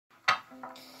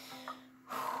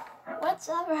What's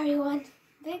up, everyone?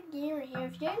 Big Gamer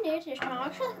here. If you're new to the channel,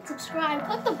 make sure to subscribe,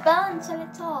 click the bell, and turn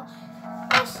it all.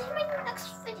 I'll see you in the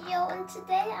next video, and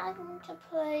today I'm going to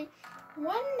play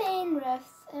one main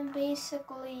riff and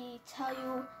basically tell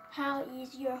you how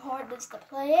easy or hard it is to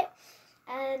play it.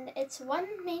 And it's one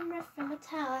main riff from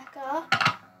Metallica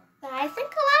that I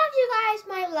think a lot of you guys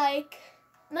might like.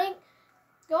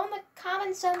 Go in the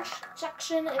comment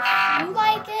section if you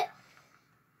like it.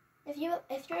 If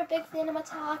you're a big fan of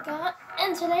Metallica,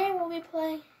 and today we'll be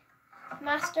playing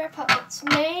Master Puppets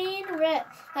main riff,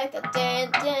 like the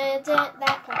dun dun dun,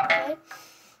 that part, okay?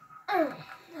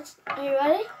 Are you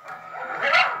ready?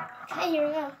 Okay, here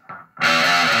we go.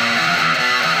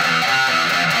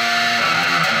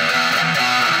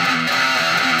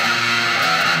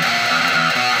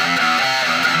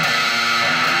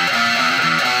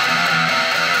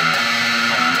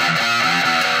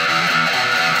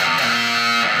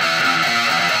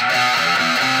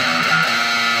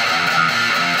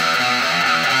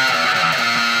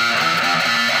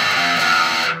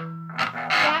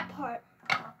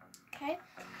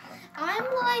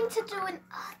 To do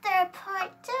another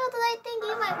part too that I think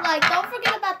you might like. Don't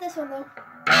forget about this one though.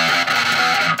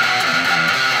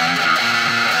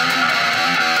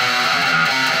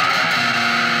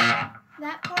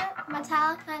 That part,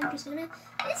 Metallica and Christina.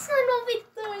 This one will be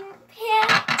doing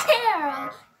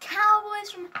Pantera,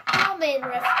 Cowboys from Hell main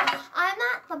riff. I'm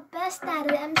not the best at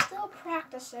it. I'm still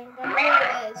practicing, but here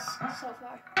it is so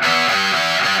far.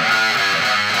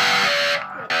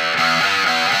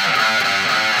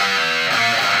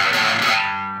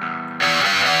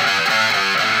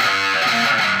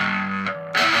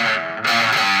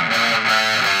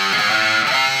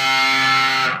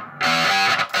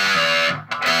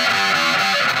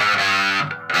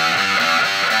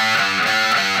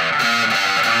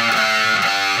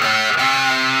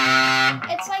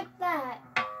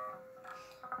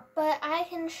 But I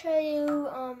can show you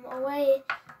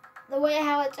the way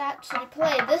how it's actually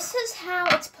played. This is how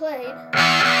it's played.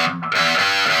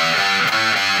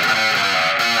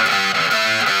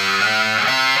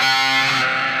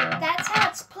 That's how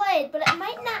it's played, but it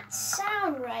might not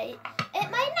sound right. It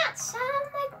might not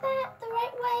sound like that the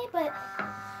right way, but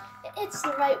it's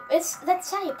the right.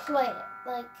 That's how you play it.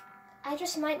 Like, I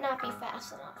just might not be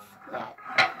fast enough yet.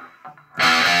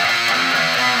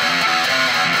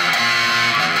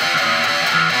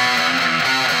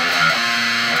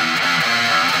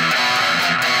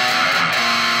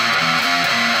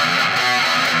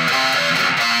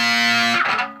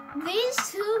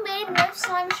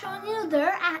 I'm showing you,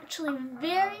 they're actually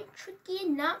very tricky,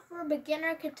 not for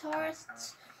beginner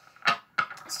guitarists.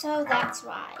 So that's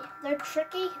why. They're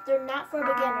tricky, they're not for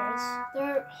beginners.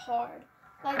 They're hard.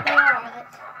 Like they are.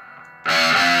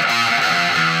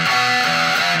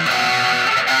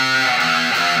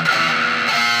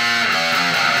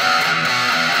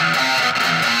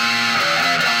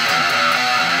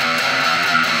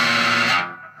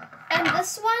 And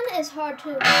this one is hard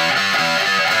too.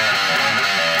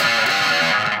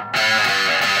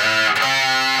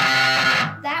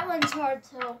 Hard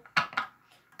too,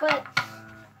 but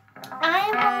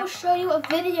I will show you a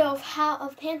video of how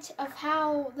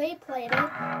they played it.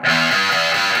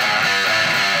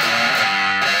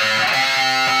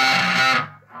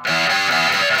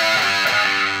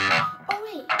 Oh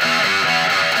wait.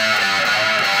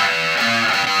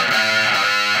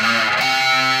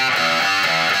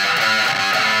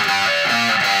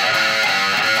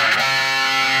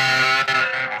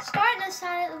 Starting to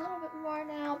sound a little bit more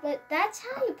now, but that's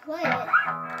how you play it.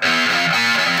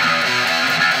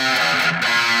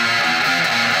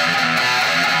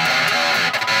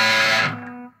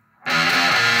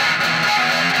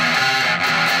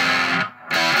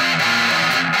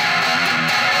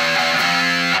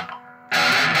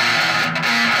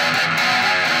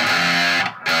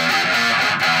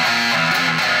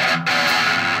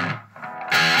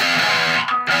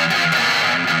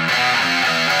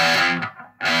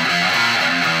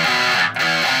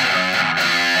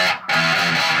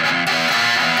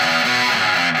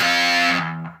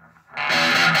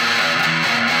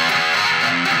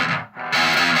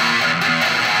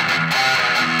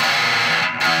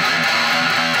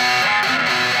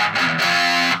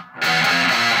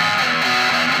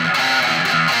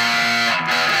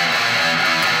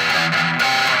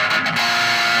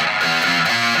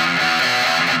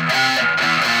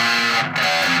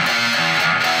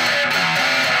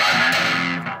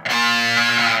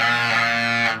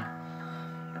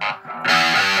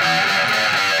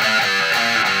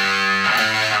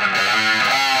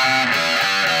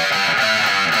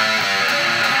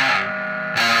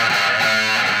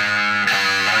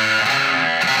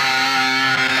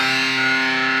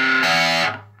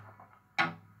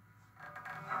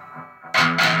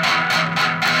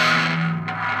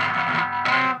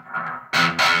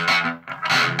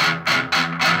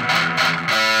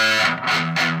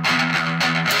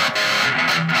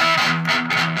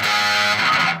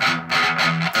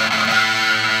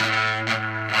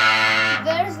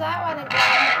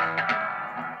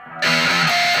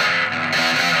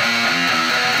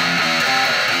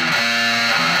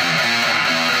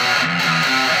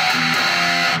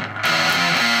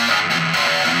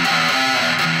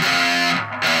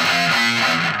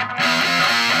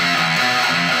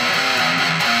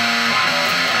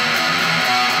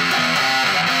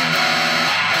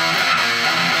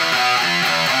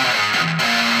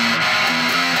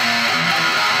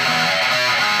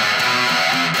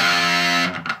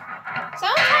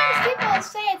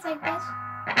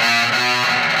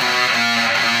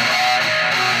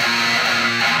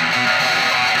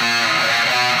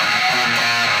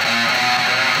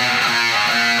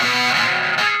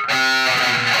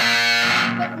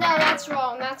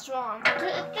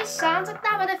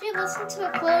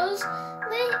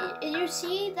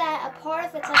 see that a part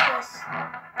of it's like this.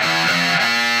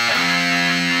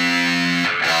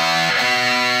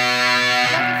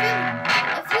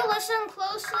 Like if you listen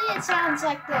closely, it sounds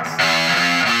like this.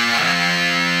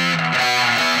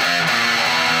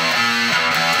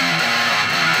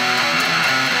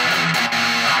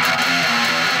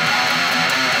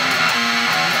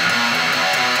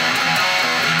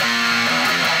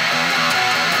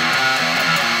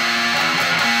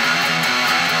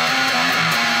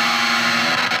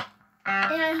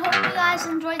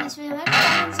 Enjoyed this video. Make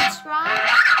sure to subscribe,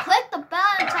 click the